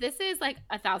 also, this is like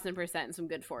 1,000% some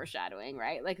good foreshadowing,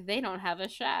 right? Like, they don't have a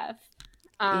chef.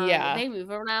 They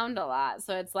move around a lot.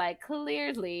 So it's like,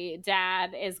 clearly,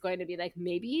 Dad is going to be like,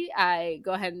 maybe I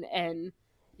go ahead and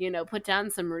put down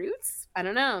some roots. I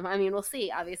don't know. I mean, we'll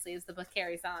see, obviously, as the book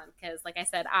carries on. Because, like I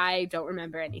said, I don't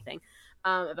remember anything.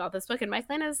 about this book. And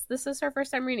this is her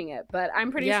first time reading it, but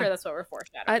I'm pretty sure that's what we're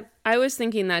foreshadowing. I was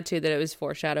thinking that too, that it was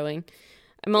foreshadowing.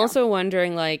 I'm also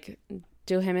wondering, like,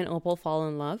 do him and Opal fall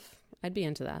in love? I'd be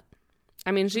into that.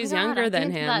 I mean, she's younger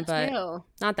than him, but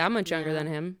not that much younger than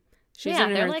him. She's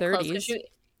in her 30s.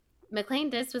 McLean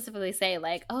did specifically say,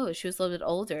 like, oh, she was a little bit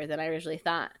older than I originally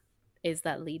thought. Is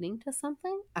that leading to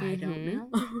something? I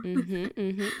don't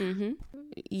know.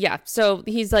 Yeah, so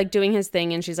he's, like, doing his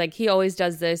thing, and she's like, he always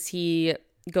does this. He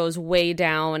goes way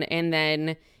down, and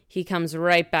then he comes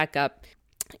right back up.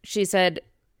 She said,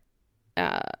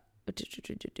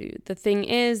 the thing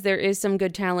is, there is some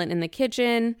good talent in the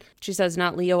kitchen. She says,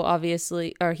 not Leo,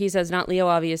 obviously, or he says, not Leo,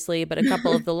 obviously, but a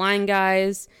couple of the line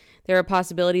guys. There are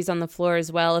possibilities on the floor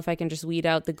as well if I can just weed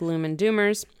out the gloom and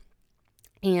doomers.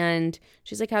 And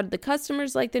she's like, how did the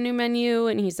customers like the new menu?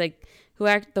 And he's like,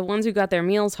 the ones who got their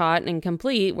meals hot and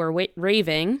complete were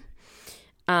raving.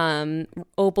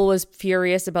 Opal was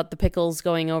furious about the pickles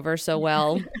going over so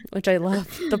well, which I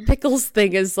love. The pickles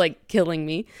thing is, like, killing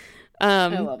me. I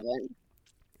love it.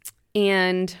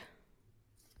 And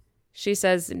she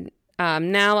says,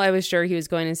 now I was sure he was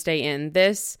going to stay in.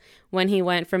 This, when he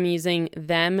went from using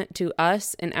them to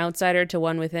us, an outsider to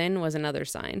one within, was another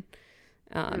sign.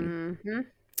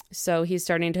 So he's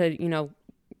starting to,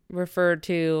 refer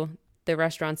to the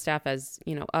restaurant staff as,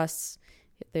 us.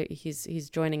 He's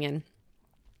joining in.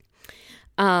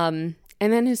 And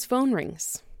then his phone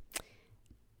rings.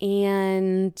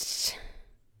 And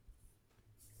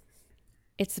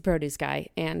it's the produce guy,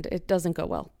 and it doesn't go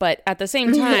well. But at the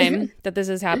same time that this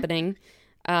is happening,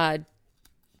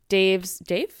 Dave's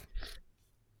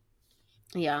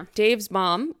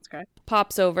mom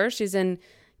pops over. She's in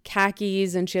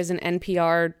khakis, and she has an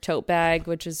NPR tote bag,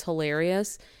 which is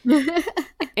hilarious.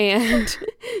 And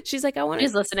she's like,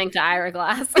 She's listening to Ira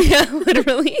Glass. Yeah,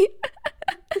 literally.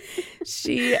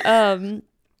 She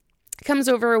comes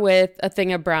over with a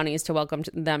thing of brownies to welcome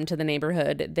them to the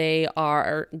neighborhood. They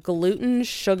are gluten,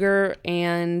 sugar,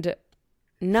 and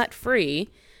nut-free.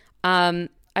 I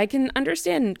can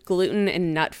understand gluten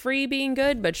and nut-free being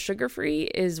good, but sugar-free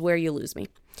is where you lose me.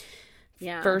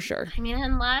 Yeah. For sure. I mean,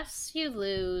 unless you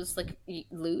you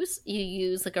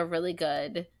use, like, a really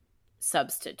good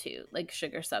substitute, like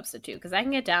sugar substitute. Because I can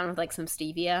get down with, like, some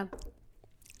stevia.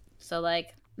 So,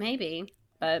 like, maybe.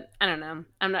 But I don't know.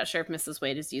 I'm not sure if Mrs.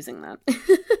 Wade is using that.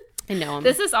 I know.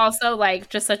 This is also, like,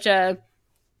 just such a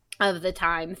of the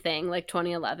time thing, like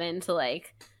 2011, to,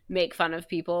 like, make fun of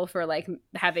people for, like,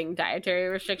 having dietary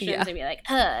restrictions and be like,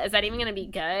 is that even going to be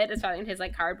good? It's probably going to taste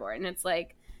like cardboard. And it's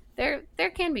like, there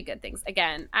can be good things.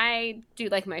 Again, I do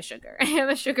like my sugar. I am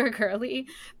a sugar girly.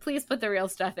 Please put the real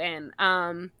stuff in.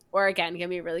 Or, again, give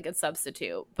me a really good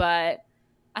substitute. But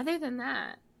other than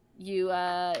that,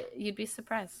 you'd be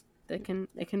surprised. It can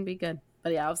be good.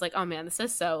 But yeah, I was like, oh man, this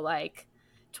is so, like,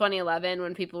 2011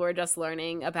 when people were just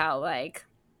learning about, like,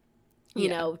 a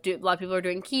lot of people are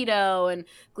doing keto, and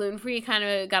gluten-free kind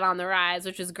of got on the rise,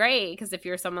 which is great because if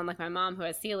you're someone like my mom who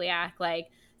has celiac, like,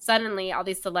 suddenly all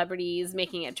these celebrities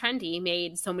making it trendy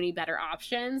made so many better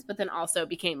options, but then also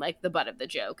became, like, the butt of the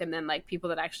joke. And then, like, people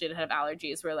that actually did have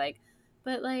allergies were like,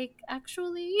 but, like,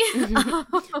 actually,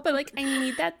 but, like, I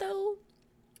need that though.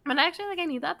 But actually, like, I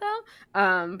need that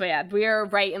though. But yeah, we are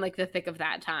right in, like, the thick of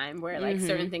that time where, like,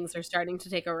 certain things are starting to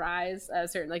take a rise.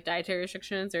 Certain, like, dietary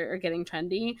restrictions are getting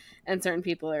trendy, and certain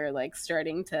people are, like,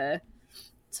 starting to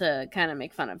kind of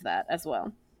make fun of that as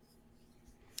well.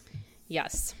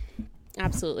 Yes,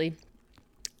 absolutely.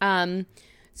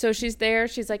 So she's there.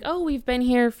 She's like, oh, we've been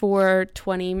here for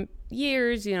 20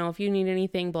 years. If you need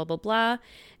anything, blah, blah, blah.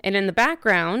 And in the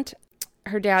background,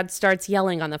 her dad starts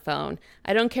yelling on the phone.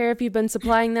 I don't care if you've been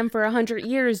supplying them for 100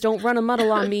 years. Don't run a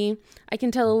muddle on me. I can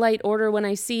tell a light order when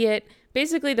I see it.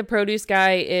 Basically, the produce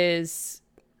guy is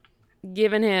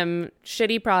giving him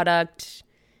shitty product.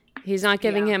 He's not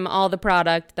giving him all the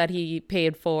product that he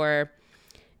paid for.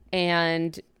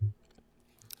 And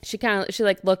she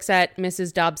like looks at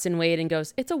Mrs. Dobson Wade and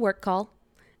goes, it's a work call.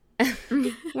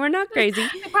 We're not crazy.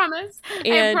 I promise.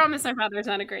 I promise my father's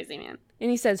not a crazy man. And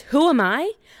he says, who am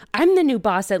I? I'm the new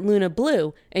boss at Luna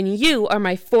Blue, and you are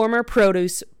my former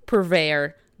produce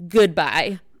purveyor.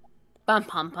 Goodbye. Bum,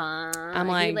 bum, bum. I'm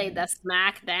like, he laid the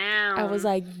smack down. I was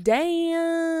like,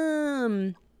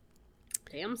 damn.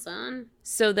 Damn, son.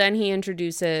 So then he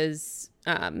introduces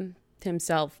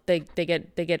himself. They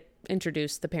get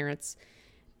introduced, the parents.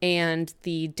 And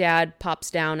the dad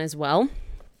pops down as well.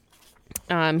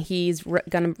 He's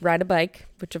gonna ride a bike,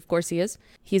 which of course he is.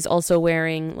 He's also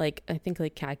wearing, like, I think,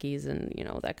 like, khakis and,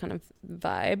 that kind of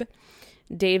vibe.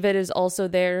 David is also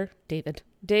there.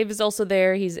 Dave is also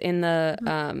there. He's in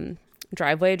the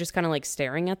driveway, just kind of like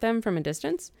staring at them from a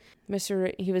distance.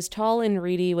 He was tall and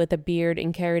reedy with a beard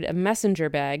and carried a messenger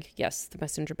bag. Yes, the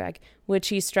messenger bag, which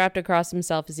he strapped across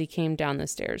himself as he came down the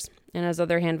stairs. In his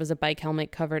other hand was a bike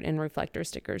helmet covered in reflector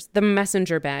stickers. The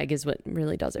messenger bag is what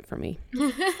really does it for me.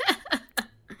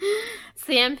 It's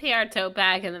the NPR tote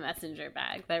bag and the messenger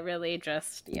bag that really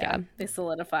just, they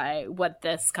solidify what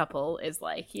this couple is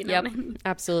like, you know? Yep, what I mean?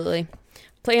 Absolutely.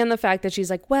 Play on the fact that she's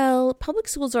like, well, public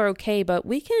schools are okay, but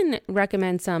we can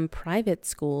recommend some private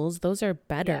schools. Those are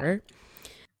better.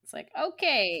 Yeah. It's like,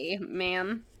 okay,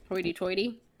 ma'am.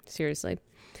 Hoity-toity. Seriously.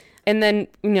 And then,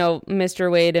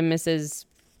 Mr. Wade and Mrs.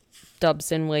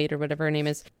 Dobson Wade, or whatever her name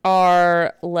is,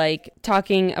 are like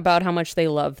talking about how much they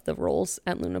love the rolls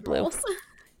at Luna Blue.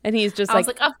 And he's just I was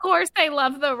like, of course they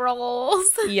love the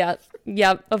rolls.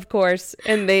 Yep, of course.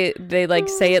 And they like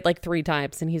say it like 3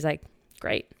 times, and he's like,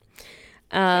 great.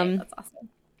 That's awesome.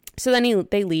 So then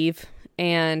they leave,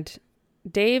 and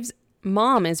Dave's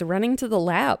mom is running to the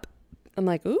lab. I'm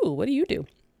like, ooh, what do you do?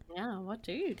 Yeah, what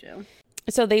do you do?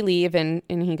 So they leave, and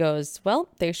he goes, well,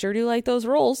 they sure do like those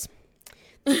rolls.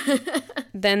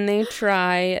 Then they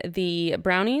try the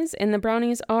brownies, and the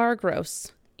brownies are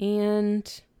gross.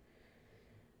 And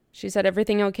she said,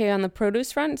 everything okay on the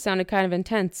produce front? Sounded kind of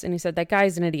intense. And he said, that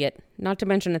guy's an idiot, not to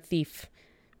mention a thief.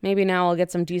 Maybe now I'll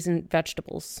get some decent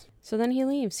vegetables. So then he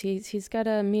leaves. He's got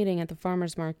a meeting at the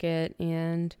farmer's market,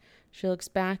 and she looks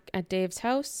back at Dave's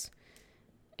house,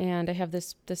 and I have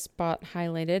this spot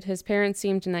highlighted. His parents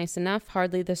seemed nice enough,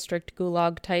 hardly the strict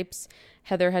gulag types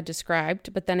Heather had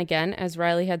described. But then again, as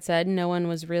Riley had said, no one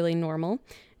was really normal,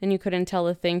 and you couldn't tell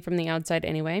a thing from the outside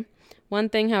anyway. One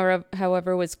thing,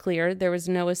 however, was clear. There was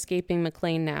no escaping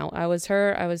McLean now. I was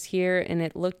her, I was here, and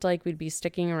it looked like we'd be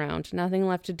sticking around. Nothing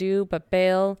left to do but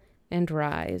bail and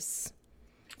rise.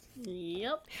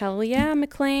 Yep. Hell yeah,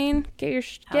 McLean. Get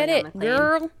it, McLean.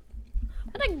 Girl.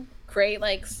 What a great,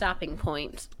 stopping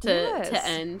point to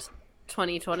end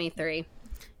 2023.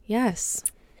 Yes.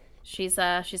 She's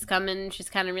coming, she's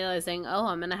kind of realizing,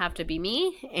 I'm going to have to be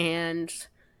me, and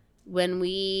when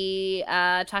we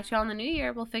talk to you all in the new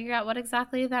year, we'll figure out what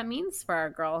exactly that means for our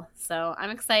girl. So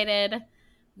I'm excited.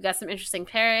 We've got some interesting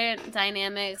parent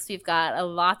dynamics. We've got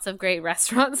lots of great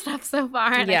restaurant stuff so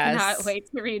far. And I cannot wait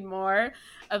to read more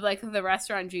of the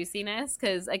restaurant juiciness.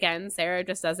 Because again, Sarah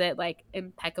just does it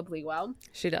impeccably well.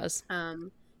 She does.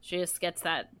 She just gets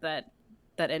that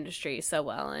industry so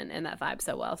well and that vibe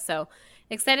so well. So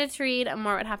excited to read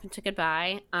more What Happened to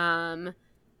Goodbye.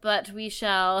 But we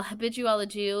shall bid you all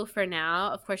adieu for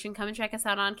now. Of course, you can come and check us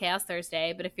out on Chaos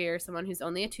Thursday. But if you're someone who's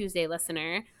only a Tuesday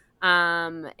listener,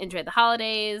 enjoy the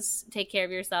holidays. Take care of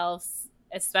yourselves,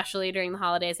 especially during the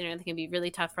holidays. I know it can be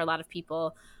really tough for a lot of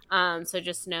people. So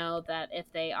just know that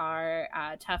if they are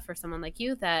tough for someone like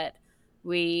you, that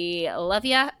we love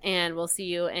you, and we'll see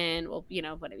you in,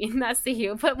 not see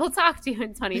you, but we'll talk to you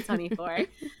in 2024.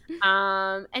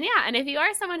 And if you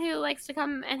are someone who likes to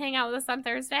come and hang out with us on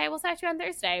Thursday, we'll talk to you on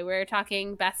Thursday. We're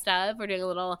talking best of. We're doing a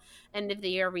little end of the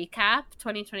year recap.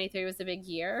 2023 was a big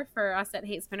year for us at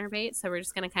Hate Spinnerbait, so we're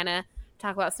just going to kind of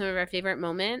talk about some of our favorite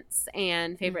moments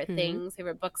and favorite things,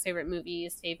 favorite books, favorite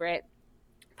movies, favorite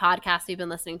podcasts we've been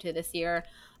listening to this year,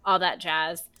 all that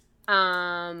jazz.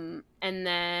 And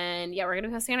then, we're going to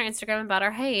be posting on our Instagram about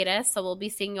our hiatus. So we'll be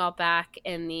seeing you all back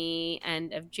in the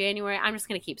end of January. I'm just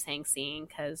going to keep saying seeing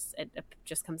because it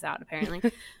just comes out apparently. For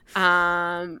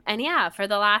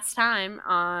the last time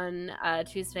on a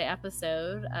Tuesday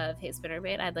episode of Hate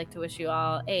Spinnerbait, I'd like to wish you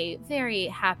all a very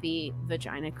happy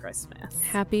Vagina Christmas.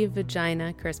 Happy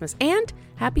Vagina Christmas and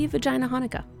happy Vagina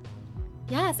Hanukkah.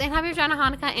 Yes, and happy Vagina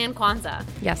Hanukkah and Kwanzaa.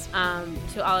 Yes.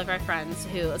 To all of our friends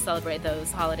who celebrate those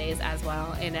holidays as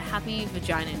well. And a happy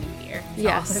Vagina New Year to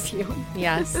all of you.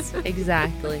 Yes,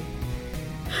 exactly.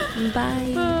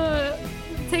 Bye.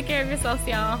 Take care of yourselves,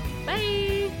 y'all. Bye.